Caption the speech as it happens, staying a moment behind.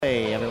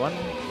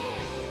everyone.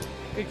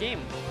 Good game.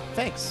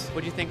 Thanks.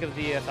 What do you think of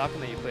the Falcon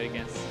that you played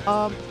against?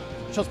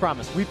 Shows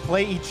promise. We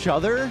play each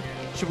other.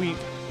 Should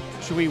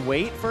we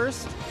wait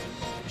first?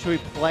 Should we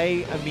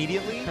play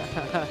immediately? You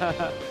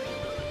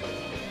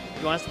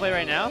want us to play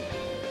right now?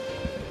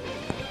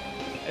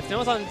 If no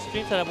one's on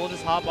stream setup, we'll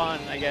just hop on,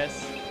 I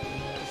guess.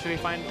 Should we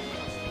find...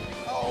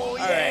 Oh,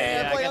 yeah,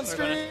 yeah, play I on guess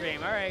we're going to stream.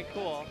 stream. All right,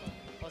 cool.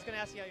 I was going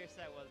to ask you how your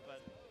set was,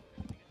 but...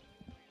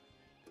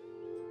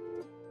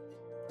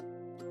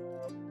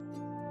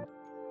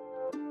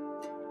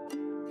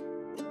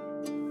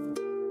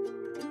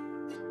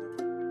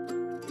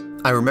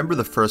 I remember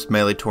the first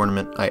Melee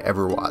tournament I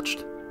ever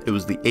watched. It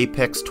was the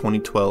Apex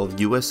 2012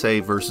 USA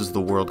vs.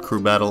 the World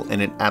Crew Battle,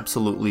 and it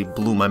absolutely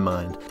blew my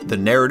mind. The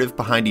narrative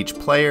behind each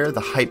player,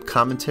 the hype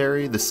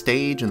commentary, the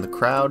stage and the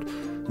crowd,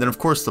 then of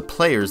course the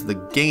players, the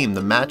game,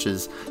 the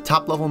matches,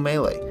 top-level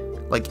Melee.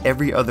 Like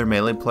every other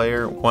Melee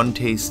player, one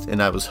taste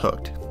and I was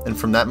hooked. And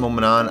from that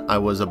moment on, I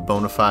was a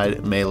bona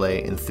fide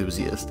Melee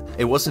enthusiast.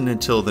 It wasn't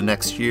until the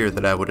next year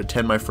that I would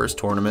attend my first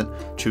tournament,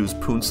 choose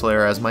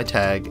Poonslayer as my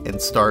tag,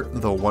 and start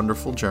the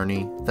wonderful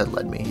journey that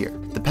led me here.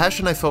 The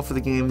passion I felt for the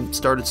game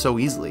started so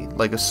easily,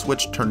 like a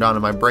switch turned on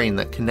in my brain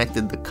that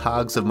connected the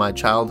cogs of my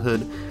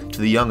childhood to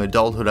the young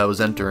adulthood I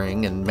was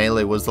entering, and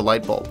Melee was the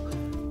light bulb.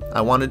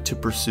 I wanted to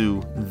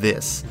pursue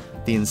this,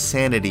 the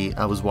insanity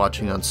I was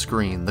watching on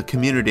screen, the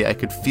community I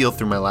could feel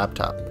through my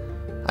laptop.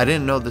 I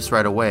didn't know this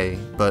right away,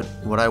 but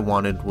what I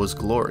wanted was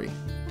glory.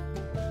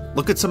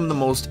 Look at some of the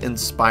most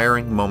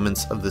inspiring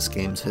moments of this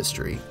game's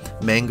history.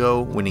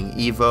 Mango winning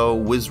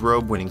EVO,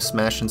 Wizrobe winning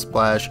Smash and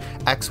Splash,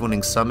 X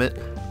winning Summit.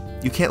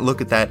 You can't look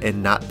at that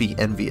and not be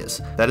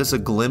envious. That is a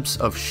glimpse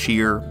of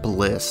sheer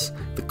bliss,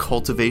 the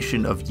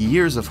cultivation of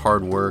years of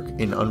hard work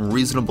and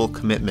unreasonable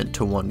commitment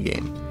to one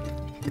game.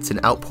 It's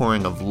an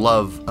outpouring of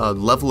love, a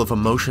level of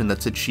emotion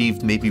that's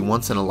achieved maybe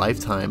once in a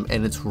lifetime,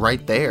 and it's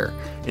right there,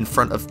 in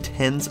front of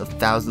tens of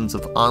thousands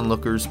of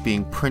onlookers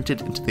being printed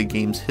into the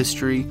game's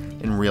history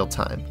in real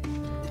time.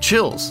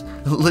 Chills!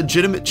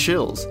 Legitimate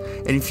chills!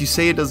 And if you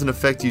say it doesn't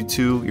affect you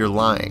too, you're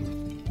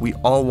lying. We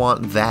all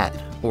want that,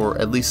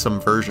 or at least some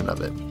version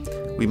of it.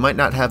 We might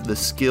not have the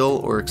skill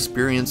or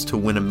experience to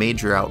win a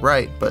major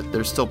outright, but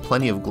there's still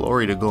plenty of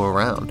glory to go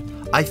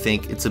around. I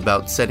think it's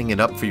about setting it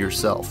up for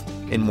yourself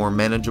in more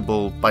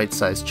manageable,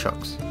 bite-sized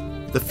chunks.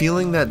 The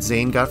feeling that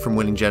Zane got from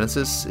winning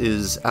Genesis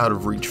is out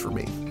of reach for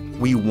me.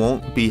 We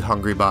won't be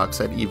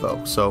Hungrybox at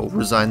EVO, so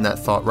resign that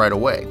thought right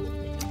away.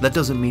 That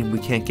doesn't mean we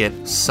can't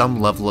get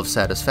some level of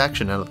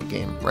satisfaction out of the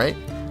game, right?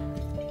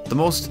 The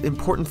most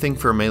important thing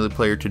for a Melee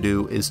player to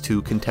do is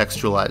to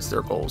contextualize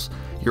their goals.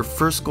 Your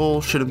first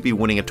goal shouldn't be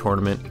winning a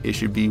tournament, it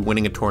should be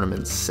winning a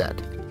tournament set.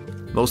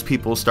 Most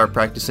people start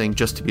practicing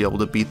just to be able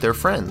to beat their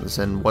friends,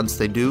 and once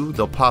they do,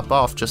 they'll pop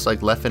off just like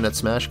Leffen at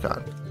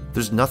SmashCon.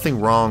 There's nothing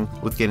wrong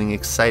with getting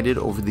excited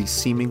over these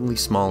seemingly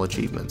small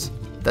achievements.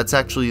 That's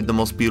actually the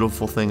most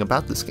beautiful thing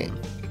about this game.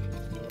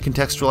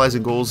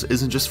 Contextualizing goals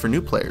isn't just for new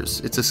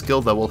players, it's a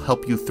skill that will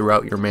help you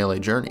throughout your Melee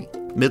journey.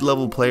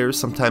 Mid-level players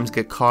sometimes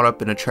get caught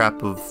up in a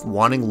trap of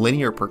wanting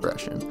linear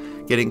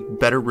progression, getting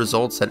better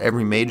results at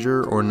every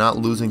major, or not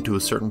losing to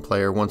a certain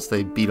player once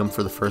they beat them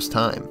for the first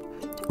time.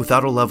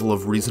 Without a level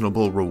of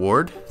reasonable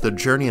reward, the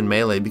journey in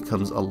Melee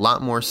becomes a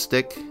lot more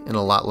stick and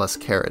a lot less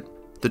carrot.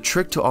 The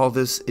trick to all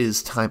this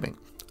is timing.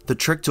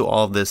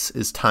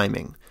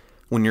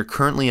 When you're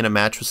currently in a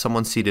match with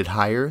someone seated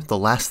higher, the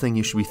last thing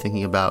you should be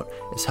thinking about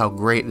is how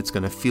great it's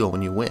going to feel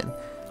when you win.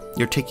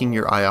 You're taking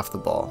your eye off the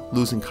ball,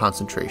 losing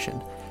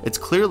concentration. It's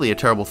clearly a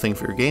terrible thing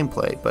for your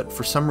gameplay, but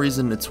for some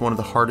reason it's one of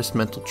the hardest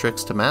mental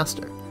tricks to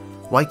master.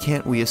 Why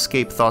can't we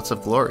escape thoughts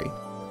of glory?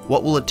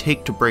 What will it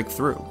take to break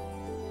through?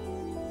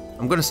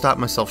 I'm going to stop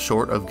myself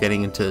short of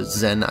getting into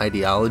Zen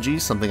ideology,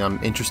 something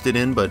I'm interested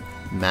in but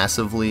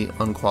massively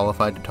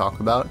unqualified to talk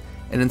about,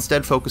 and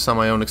instead focus on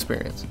my own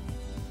experience.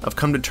 I've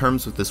come to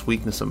terms with this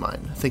weakness of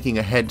mine, thinking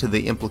ahead to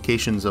the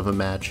implications of a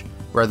match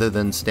rather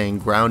than staying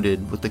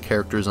grounded with the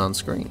characters on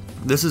screen.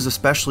 This is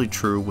especially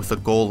true with a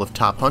goal of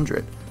top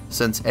 100,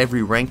 since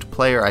every ranked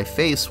player I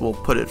face will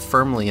put it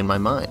firmly in my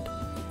mind.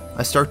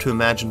 I start to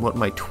imagine what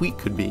my tweet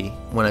could be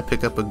when I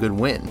pick up a good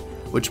win,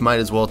 which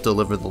might as well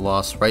deliver the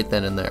loss right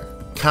then and there.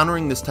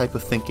 Countering this type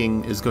of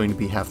thinking is going to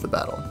be half the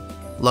battle.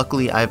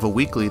 Luckily, I have a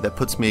weekly that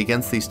puts me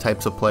against these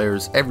types of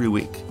players every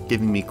week,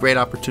 giving me great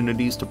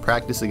opportunities to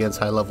practice against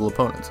high-level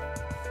opponents.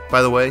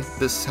 By the way,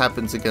 this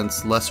happens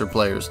against lesser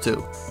players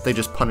too. They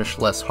just punish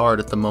less hard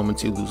at the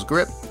moments you lose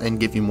grip, and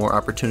give you more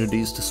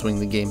opportunities to swing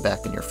the game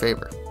back in your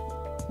favor.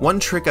 One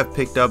trick I've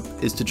picked up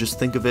is to just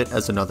think of it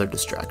as another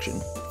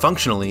distraction.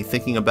 Functionally,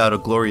 thinking about a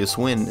glorious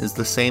win is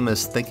the same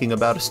as thinking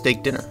about a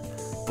steak dinner.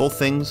 Both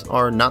things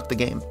are not the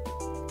game.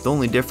 The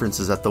only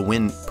difference is that the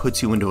win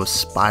puts you into a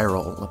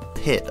spiral, a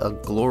pit, a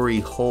glory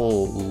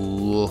hole.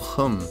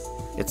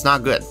 It's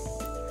not good.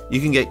 You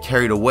can get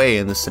carried away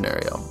in this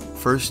scenario.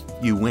 First,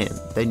 you win.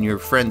 Then your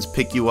friends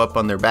pick you up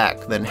on their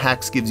back. Then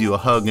Hax gives you a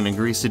hug and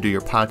agrees to do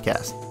your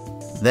podcast.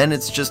 Then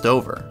it's just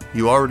over.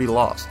 You already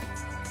lost.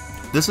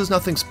 This is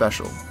nothing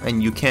special,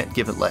 and you can't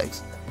give it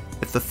legs.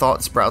 If the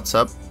thought sprouts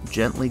up,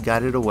 gently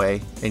guide it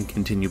away and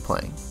continue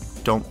playing.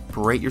 Don't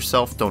berate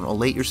yourself, don't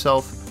elate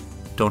yourself,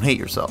 don't hate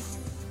yourself.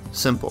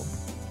 Simple.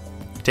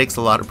 It takes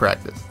a lot of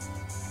practice.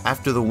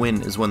 After the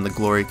win is when the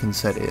glory can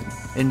set in.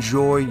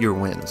 Enjoy your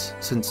wins,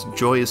 since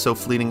joy is so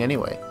fleeting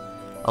anyway.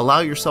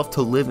 Allow yourself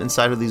to live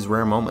inside of these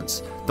rare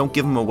moments. Don't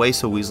give them away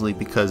so easily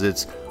because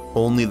it's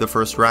only the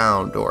first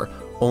round, or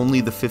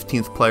only the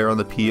 15th player on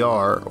the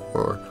PR,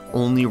 or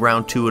only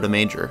round 2 at a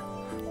major.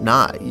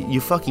 Nah, you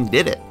fucking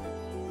did it.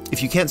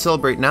 If you can't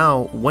celebrate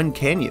now, when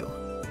can you?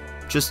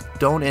 Just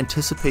don't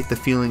anticipate the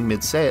feeling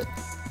mid-set,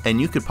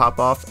 and you could pop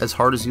off as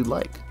hard as you'd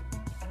like.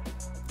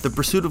 The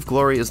pursuit of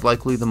glory is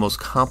likely the most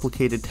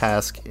complicated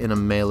task in a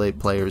Melee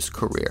player's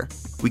career.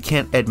 We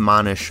can't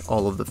admonish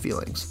all of the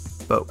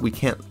feelings, but we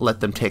can't let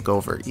them take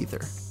over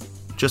either.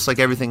 Just like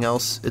everything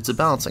else, it's a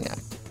balancing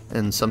act,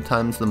 and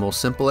sometimes the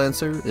most simple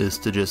answer is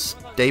to just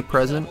stay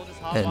present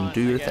and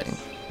do your thing.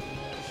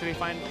 Should we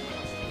find...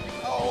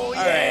 Oh, All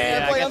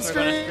right, play I on guess we're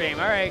gonna stream. stream.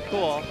 All right,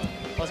 cool.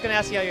 I was gonna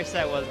ask you how your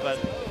set was, but